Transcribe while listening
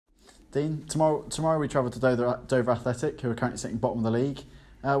Dean, tomorrow we travel to Dover Athletic, who are currently sitting bottom of the league.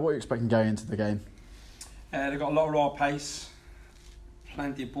 What are you expecting going into the game? They've got a lot of raw pace,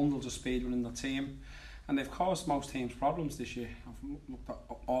 plenty of bundles of speed within the team, and they've caused most teams problems this year. I've looked at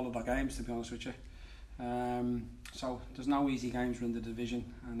all of their games, to be honest with you. So there's no easy games within the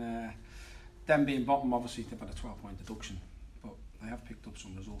division, and them being bottom, obviously they've had a 12-point deduction, but they have picked up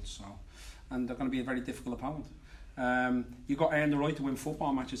some results. So, and they're going to be a very difficult opponent. You've got to earn the right to win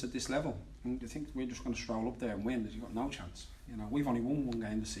football matches at this level. And you think we're just going to stroll up there and win? You've got no chance. You know, we've only won one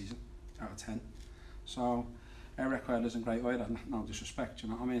game this season out of 10. So our record isn't great either. No disrespect, you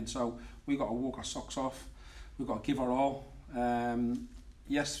know what I mean? So we've got to walk our socks off. We've got to give our all.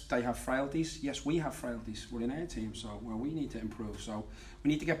 Yes, they have frailties. Yes, we have frailties. We're in our team, so well, we need to improve. So we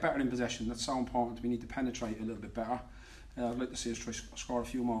need to get better in possession. That's so important. We need to penetrate a little bit better. I'd like to see us try score a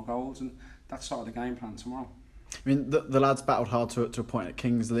few more goals, and that's sort of the game plan tomorrow. I mean, the lads battled hard to a point at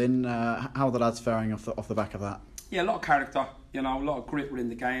Kings Lynn. How are the lads faring off the back of that? Yeah, a lot of character, you know, a lot of grit within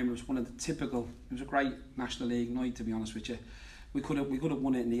the game. It was one of the typical. It was a great National League night, to be honest with you. We could have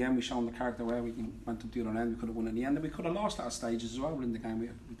won it in the end. We showed the character where we went up the other end. We could have won it in the end, and we could have lost at stages as well within the game. We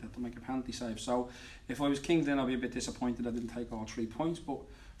had to make a penalty save. So if I was Kings Lynn, I'd be a bit disappointed I didn't take all 3 points. But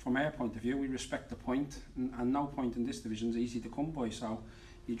from our point of view, we respect the point, and no point in this division is easy to come by. So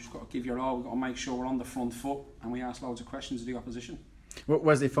you just got to give your all. We've got to make sure we're on the front foot, and we ask loads of questions of the opposition.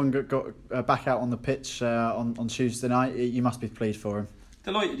 Wesley Fung got back out on the pitch on Tuesday night. You must be pleased for him.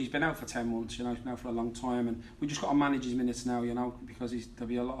 Delighted. He's been out for 10 months, you know, he's been out for a long time, and we just got to manage his minutes now, you know, because there'll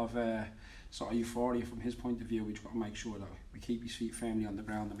be a lot of sort of euphoria from his point of view. We've just got to make sure that we keep his feet firmly on the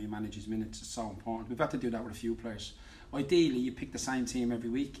ground and we manage his minutes. It's so important. We've had to do that with a few players. Ideally, you pick the same team every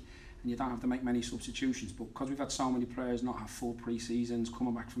week and you don't have to make many substitutions, but because we've had so many players not have full pre-seasons,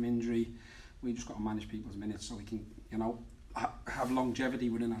 coming back from injury, we just got to manage people's minutes so we can, you know, have longevity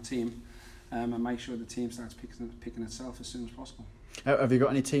within our team, and make sure the team starts picking itself as soon as possible. Have you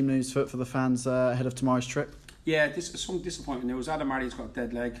got any team news for the fans ahead of tomorrow's trip? Yeah, this is some disappointing news. Adam Marriott's got a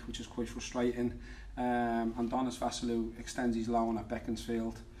dead leg, which is quite frustrating. And Donis Vasilou extends his loan at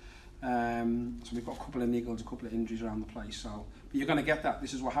Beaconsfield. So we've got a couple of niggles, a couple of injuries around the place. So, but you're going to get that.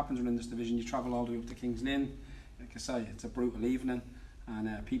 This is what happens within this division. You travel all the way up to Kings Lynn. Like I say, it's a brutal evening,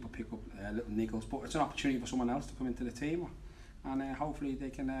 and people pick up little niggles. But it's an opportunity for someone else to come into the team, and hopefully they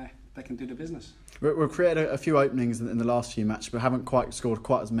can do the business. We've created a few openings in the last few matches, but haven't quite scored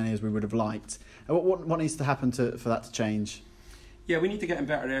quite as many as we would have liked. What needs to happen for that to change? Yeah, we need to get in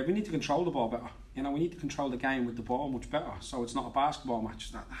better there. We need to control the ball better. You know, we need to control the game with the ball much better. So it's not a basketball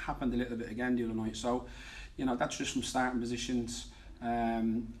match. That happened a little bit again the other night. So, you know, that's just from starting positions,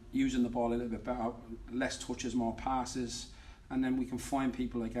 using the ball a little bit better, less touches, more passes. And then we can find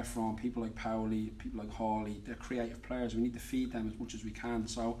people like Ephron, people like Powley, people like Hawley. They're creative players. We need to feed them as much as we can.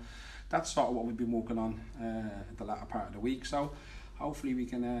 So that's sort of what we've been working on the latter part of the week. So hopefully we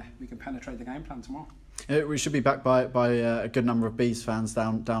can penetrate the game plan tomorrow. We should be backed by a good number of Bees fans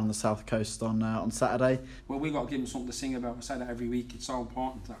down on the south coast on Saturday. Well, we've got to give them something to sing about. I say that every week. It's so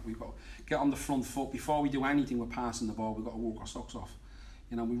important that we've got to get on the front foot. Before we do anything with passing the ball, we've got to walk our socks off.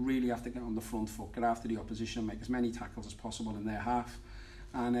 You know, we really have to get on the front foot, get after the opposition, make as many tackles as possible in their half,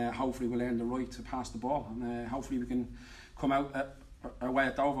 and hopefully we'll earn the right to pass the ball, and hopefully we can come out away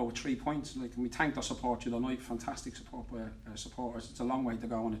at Dover with 3 points. Like, and we thanked our support the other night, fantastic support by our supporters. It's a long way to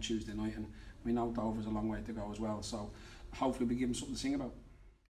go on a Tuesday night, and we know Dover's a long way to go as well, so hopefully we give them something to sing about.